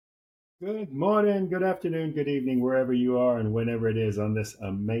Good morning, good afternoon, good evening, wherever you are and whenever it is on this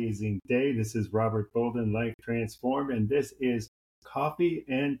amazing day. This is Robert Bolden, Life Transformed, and this is Coffee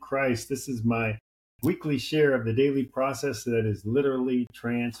and Christ. This is my weekly share of the daily process that has literally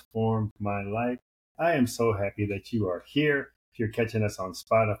transformed my life. I am so happy that you are here. If you're catching us on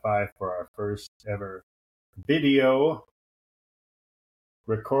Spotify for our first ever video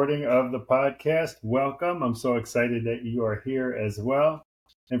recording of the podcast, welcome. I'm so excited that you are here as well.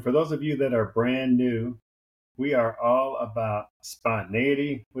 And for those of you that are brand new, we are all about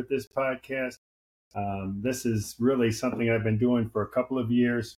spontaneity with this podcast. This is really something I've been doing for a couple of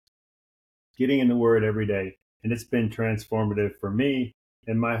years, getting in the Word every day, and it's been transformative for me.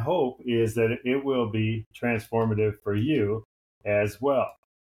 And my hope is that it will be transformative for you as well.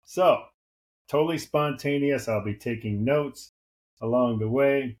 So, totally spontaneous. I'll be taking notes along the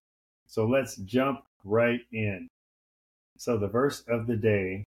way. So, let's jump right in. So, the verse of the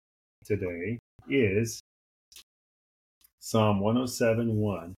day today is Psalm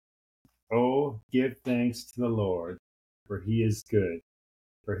 107:1. Oh, give thanks to the Lord, for he is good,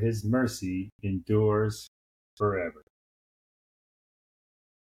 for his mercy endures forever.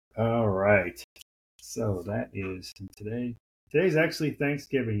 All right. So that is today. Today's actually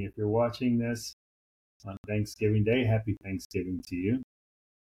Thanksgiving. If you're watching this on Thanksgiving Day, happy Thanksgiving to you.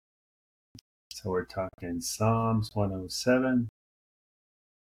 So we're talking Psalms 107:1.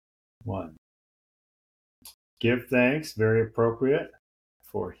 Give thanks, very appropriate,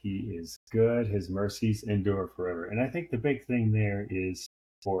 for he is good. His mercies endure forever. And I think the big thing there is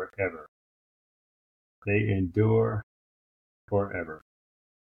forever. They endure forever.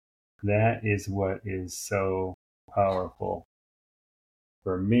 That is what is so powerful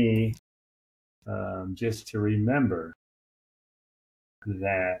for me, just to remember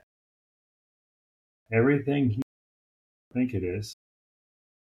that everything he I think it is.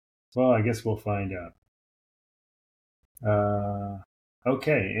 Well, I guess we'll find out.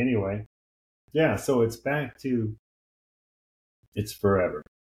 Okay, anyway. Yeah, so it's back to it's forever.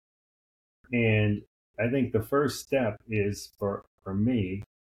 And I think the first step is for me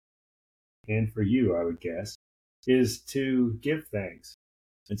and for you, I would guess, is to give thanks.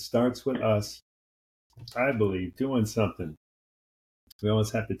 It starts with us, I believe, doing something. We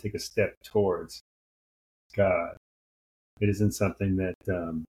always have to take a step towards God. It isn't something that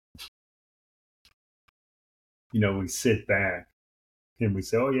we sit back and we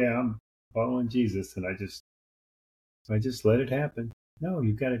say, "Oh yeah, I'm following Jesus," and I just let it happen. No,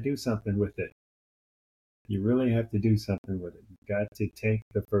 you've got to do something with it. You really have to do something with it. You've got to take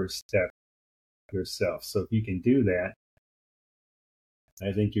the first step yourself. So if you can do that,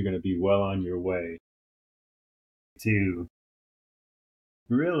 I think you're going to be well on your way to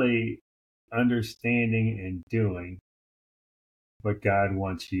really understanding and doing what God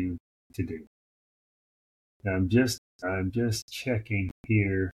wants you to do. I'm just checking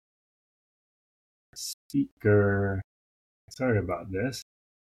here. Speaker. Sorry about this.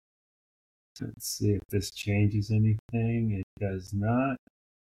 Let's see if this changes anything. It does not.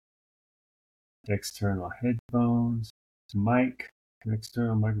 External headphones, mic,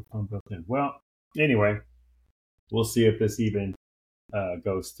 external microphone built in. Well, anyway, we'll see if this even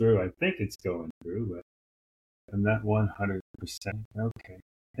goes through. I think it's going through, but I'm not 100%. Okay,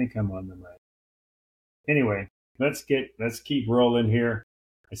 I think I'm on the mic. Anyway, let's keep rolling here.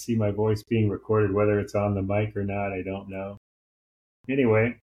 I see my voice being recorded, whether it's on the mic or not, I don't know.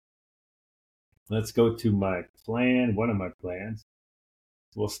 Anyway, let's go to my plan, one of my plans.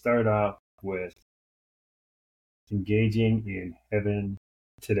 We'll start off with engaging in heaven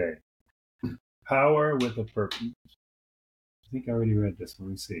today. Power with a purpose. I think I already read this one.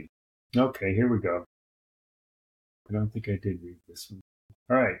 Let me see. Okay, here we go. I don't think I did read this one.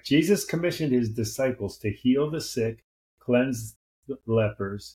 All right. Jesus commissioned his disciples to heal the sick, cleanse the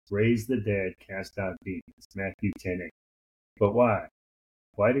lepers, raise the dead, cast out demons. Matthew 10:8. But why?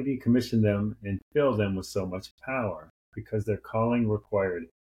 Why did he commission them and fill them with so much power? Because their calling required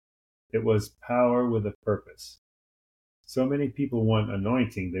it. It was power with a purpose. So many people want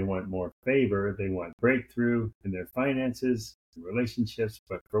anointing. They want more favor. They want breakthrough in their finances and relationships.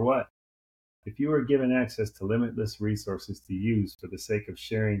 But for what? If you were given access to limitless resources to use for the sake of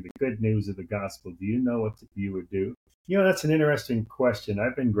sharing the good news of the gospel, do you know what you would do? That's an interesting question.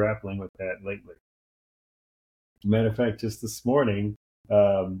 I've been grappling with that lately. Matter of fact, just this morning,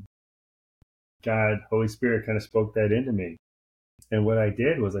 um, God, Holy Spirit kind of spoke that into me. And what I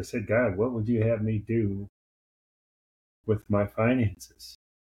did was I said, God, what would you have me do with my finances?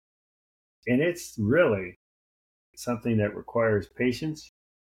 And it's really something that requires patience,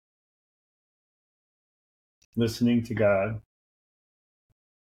 listening to God,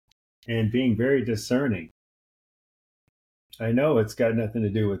 and being very discerning. I know it's got nothing to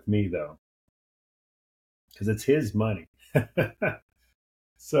do with me though, because it's his money.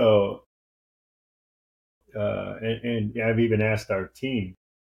 So, and I've even asked our team,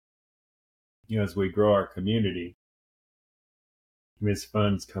 as we grow our community, as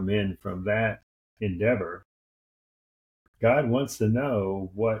funds come in from that endeavor, God wants to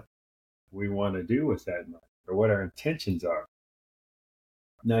know what we want to do with that money or what our intentions are.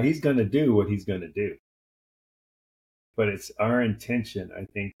 Now, he's going to do what he's going to do, but it's our intention, I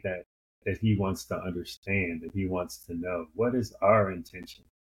think, that he wants to understand, that he wants to know what is our intention.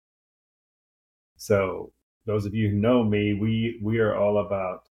 So those of you who know me, we are all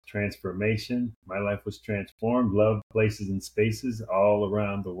about transformation. My life was transformed, love places and spaces all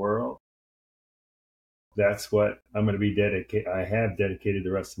around the world. That's what I'm going to be dedicated. I have dedicated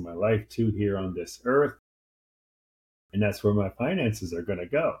the rest of my life to here on this earth. And that's where my finances are going to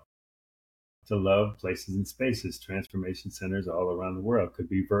go, to love places and spaces, transformation centers all around the world. Could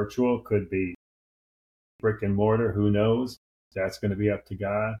be virtual, could be brick and mortar, who knows? That's going to be up to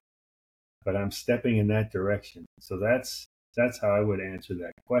God. But I'm stepping in that direction. So that's how I would answer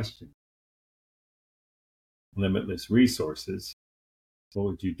that question. Limitless resources. What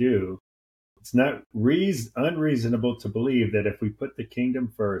would you do? It's not unreasonable to believe that if we put the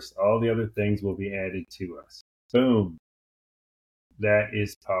kingdom first, all the other things will be added to us. Boom. That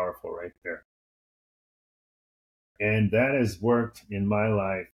is powerful right there. And that has worked in my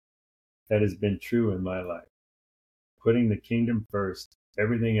life. That has been true in my life. Putting the kingdom first,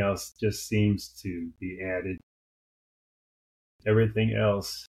 everything else just seems to be added. Everything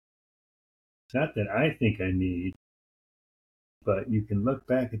else, not that I think I need, but you can look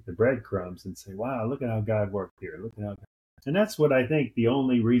back at the breadcrumbs and say, wow, look at how God worked here. Look at how God. And that's what I think the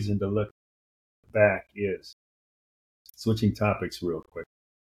only reason to look back is. Switching topics real quick,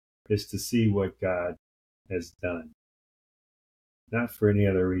 is to see what God has done. Not for any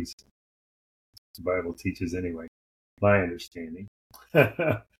other reason. The Bible teaches anyway, my understanding.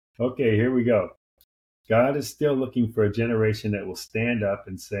 Okay, here we go. God is still looking for a generation that will stand up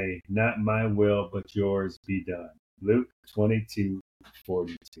and say, not my will, but yours be done. Luke 22:42.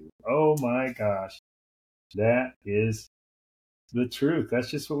 Oh my gosh. That is the truth. That's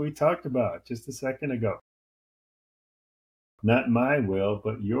just what we talked about just a second ago. Not my will,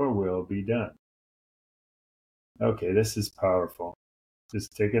 but your will be done. Okay, this is powerful.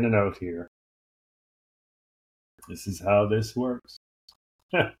 Just taking a note here. This is how this works.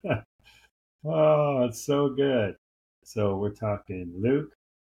 Oh, it's so good. So we're talking Luke,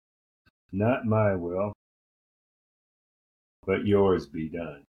 not my will, but yours be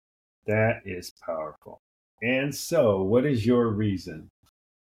done. That is powerful. And so, what is your reason?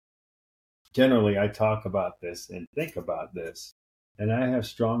 Generally, I talk about this and think about this, and I have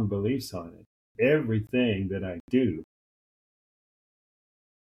strong beliefs on it. Everything that I do,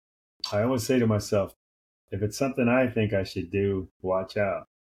 I always say to myself, if it's something I think I should do, watch out.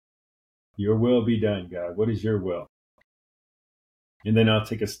 Your will be done, God. What is your will? And then I'll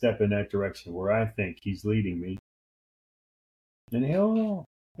take a step in that direction where I think he's leading me. And he'll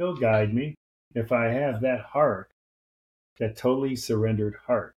guide me if I have that heart, that totally surrendered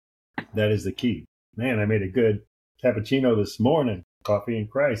heart. That is the key. Man, I made a good cappuccino this morning. Coffee in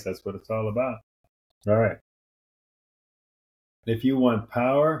Christ. That's what it's all about. All right. If you want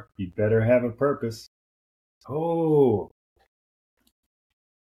power, you better have a purpose. Oh,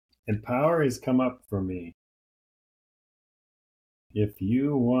 and power has come up for me. If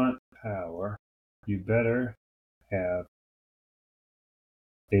you want power, you better have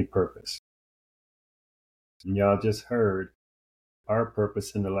a purpose. And y'all just heard our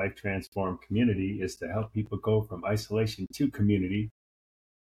purpose in the Life Transform community is to help people go from isolation to community,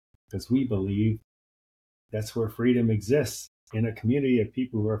 because we believe that's where freedom exists, in a community of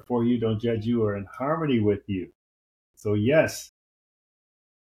people who are for you, don't judge you, or in harmony with you. So yes,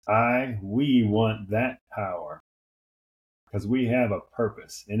 we want that power, because we have a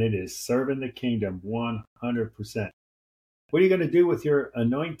purpose, and it is serving the kingdom 100%. What are you going to do with your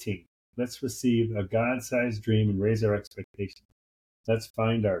anointing? Let's receive a God-sized dream and raise our expectations. Let's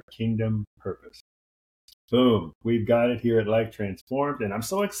find our kingdom purpose. Boom. We've got it here at Life Transformed, and I'm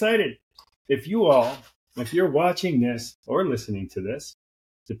so excited. If you're watching this or listening to this,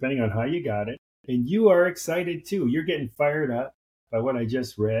 depending on how you got it, and you are excited too, you're getting fired up by what I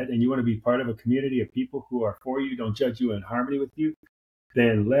just read, and you want to be part of a community of people who are for you, don't judge you, in harmony with you,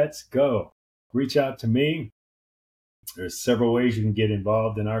 then let's go. Reach out to me. There's several ways you can get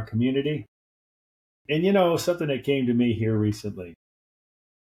involved in our community. And something that came to me here recently.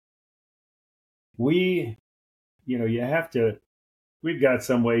 You have to we've got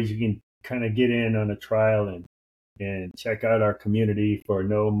some ways you can kind of get in on a trial and check out our community for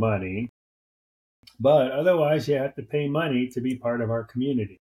no money. But otherwise, you have to pay money to be part of our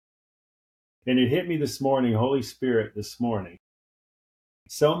community. And it hit me this morning, Holy Spirit, this morning.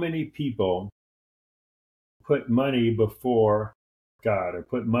 So many people put money before God or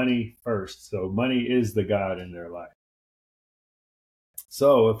put money first. So money is the God in their life.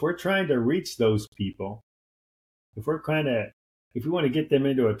 So if we're trying to reach those people, if we want to get them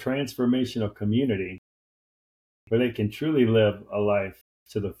into a transformational community where they can truly live a life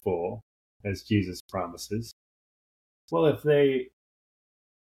to the full, as Jesus promises, well, I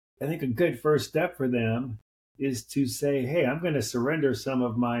think a good first step for them is to say, hey, I'm going to surrender some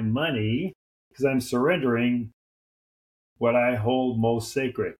of my money because I'm surrendering what I hold most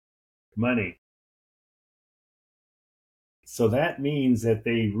sacred, money. So that means that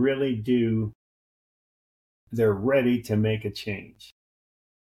they're ready to make a change.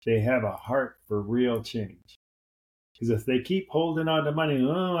 They have a heart for real change. Because if they keep holding on to money,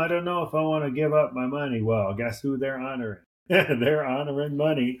 I don't know if I want to give up my money. Well, guess who they're honoring? They're honoring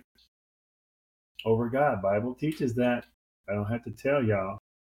money over God. Bible teaches that. I don't have to tell y'all,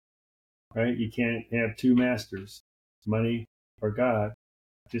 right? You can't have two masters, money or God.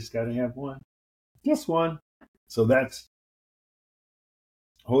 Just got to have one. Just one. So that's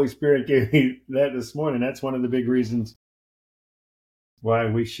Holy Spirit gave me that this morning. That's one of the big reasons why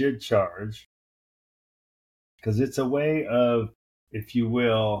we should charge. Because it's a way of, if you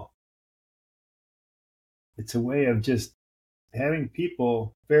will, it's a way of just having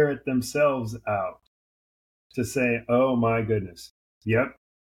people ferret themselves out to say, oh my goodness, yep,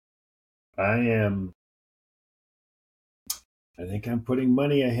 I think I'm putting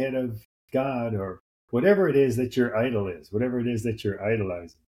money ahead of God, or whatever it is that your idol is, whatever it is that you're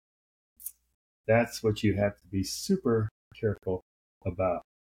idolizing. That's what you have to be super careful about.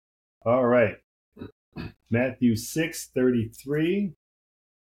 All right. Matthew 6:33.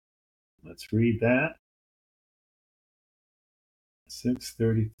 Let's read that.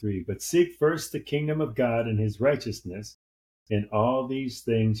 6:33. But seek first the kingdom of God and his righteousness, and all these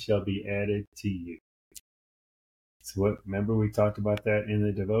things shall be added to you. So remember we talked about that in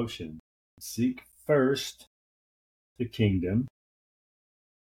the devotion. Seek first the kingdom.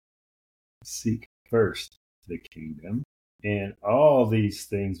 Seek first the kingdom, and all these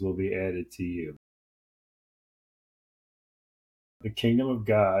things will be added to you. The kingdom of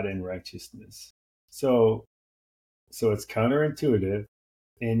God and righteousness. So it's counterintuitive.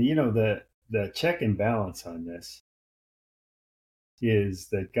 And the check and balance on this is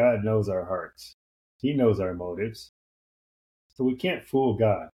that God knows our hearts. He knows our motives. So we can't fool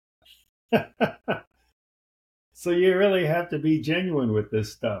God. So you really have to be genuine with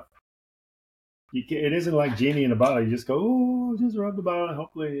this stuff. It isn't like genie in a bottle. You just go, oh, just rub the bottle and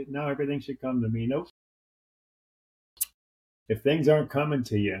hopefully now everything should come to me. Nope. If things aren't coming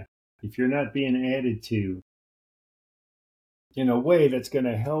to you, if you're not being added to in a way that's going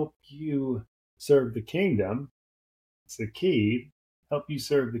to help you serve the kingdom, it's the key, help you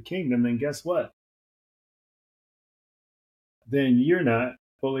serve the kingdom, then guess what? Then you're not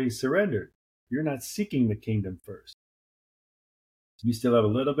fully surrendered. You're not seeking the kingdom first. You still have a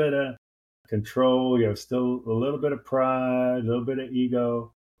little bit of control. You have still a little bit of pride, a little bit of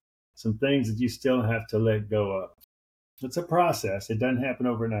ego, some things that you still have to let go of. It's a process. It doesn't happen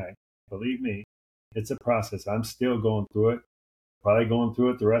overnight. Believe me, it's a process. I'm still going through it, probably going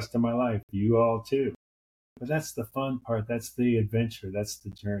through it the rest of my life. You all too. But that's the fun part. That's the adventure. That's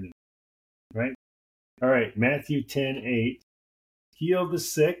the journey, right? All right, Matthew 10:8. Heal the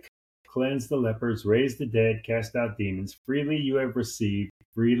sick, cleanse the lepers, raise the dead, cast out demons. Freely you have received,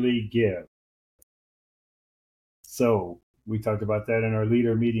 freely give. So we talked about that in our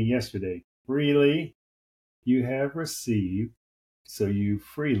leader meeting yesterday. Freely you have received, so you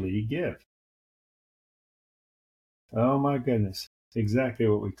freely give. Oh my goodness. Exactly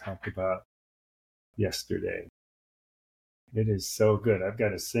what we talked about yesterday. It is so good. I've got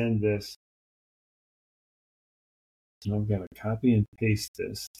to send this. I'm going to copy and paste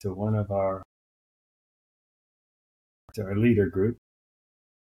this to our leader group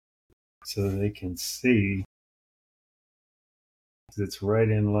so they can see, because it's right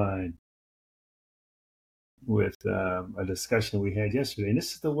in line with a discussion we had yesterday. And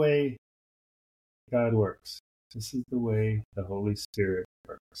this is the way God works. This is the way the Holy Spirit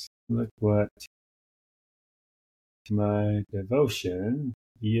works. Look what my devotion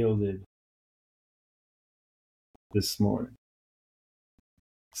yielded this morning.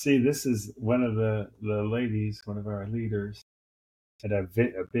 See, this is one of the ladies, one of our leaders, had a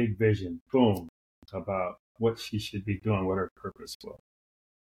big vision, boom, about what she should be doing, what her purpose was.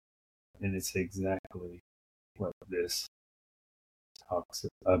 And it's exactly what this talks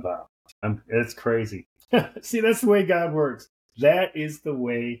about. It's crazy. See, that's the way God works. That is the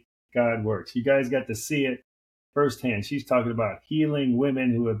way God works. You guys got to see it firsthand. She's talking about healing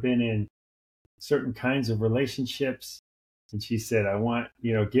women who have been in certain kinds of relationships. And she said, I want,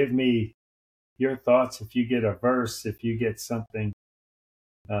 give me your thoughts. If you get a verse, if you get something,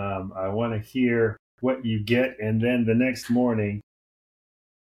 I want to hear what you get. And then the next morning,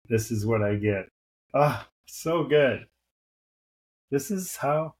 this is what I get. So good. This is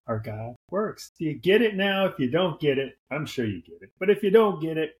how our God works. Do you get it now? If you don't get it, I'm sure you get it. But if you don't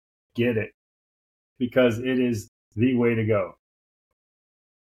get it, because it is the way to go.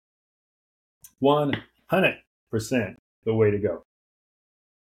 100% the way to go.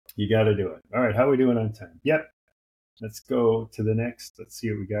 You got to do it. All right, how are we doing on time? Yep. Let's go to the next. Let's see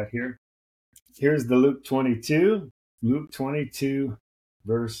what we got here. Here's the Luke 22. Luke 22,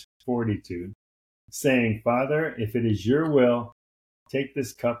 verse 42. Saying, Father, if it is your will, take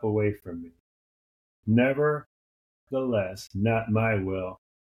this cup away from me. Nevertheless, not my will,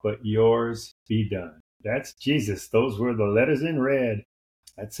 but yours be done. That's Jesus. Those were the letters in red.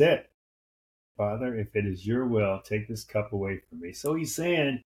 That's it. Father, if it is your will, take this cup away from me. So he's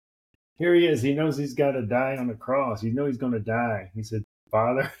saying, here he is. He knows he's got to die on the cross. He knows he's going to die. He said,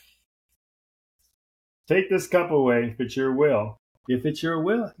 Father, take this cup away if it's your will. If it's your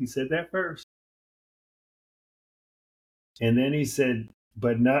will. He said that first. And then he said,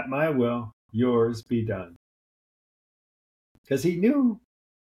 but not my will, yours be done. Because he knew,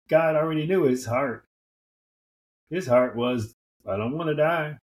 God already knew his heart. His heart was, I don't want to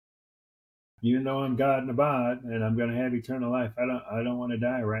die. Even though I'm God and Abad and I'm going to have eternal life, I don't want to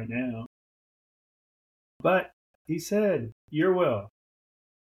die right now. But he said, your will.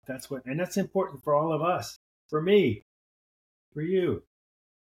 And that's important for all of us, for me, for you.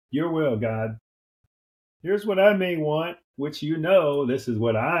 Your will, God. Here's what I may want, which this is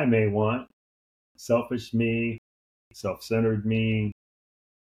what I may want. Selfish me, self-centered me.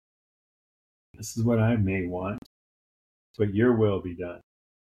 This is what I may want. But your will be done.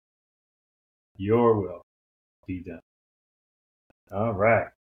 Your will be done. All right.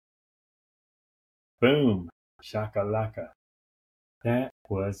 Boom. Shakalaka. That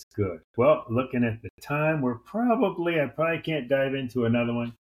was good. Well, looking at the time, I probably can't dive into another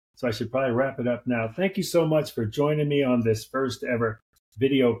one. So I should probably wrap it up now. Thank you so much for joining me on this first ever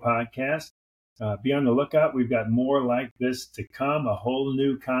video podcast. Be on the lookout. We've got more like this to come, a whole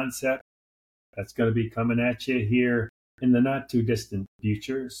new concept that's going to be coming at you here in the not too distant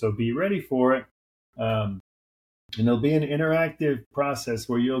future. So be ready for it. And there'll be an interactive process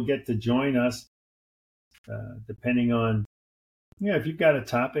where you'll get to join us depending on, if you've got a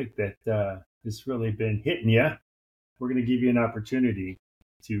topic that has really been hitting you, we're going to give you an opportunity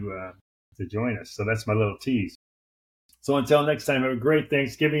to join us. So that's my little tease. So until next time, have a great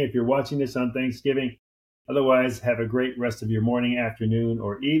Thanksgiving if you're watching this on Thanksgiving. Otherwise, have a great rest of your morning, afternoon,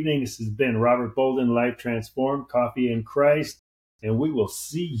 or evening. This has been Robert Bolden, Life Transformed, Coffee in Christ, and we will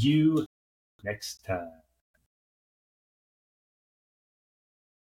see you next time.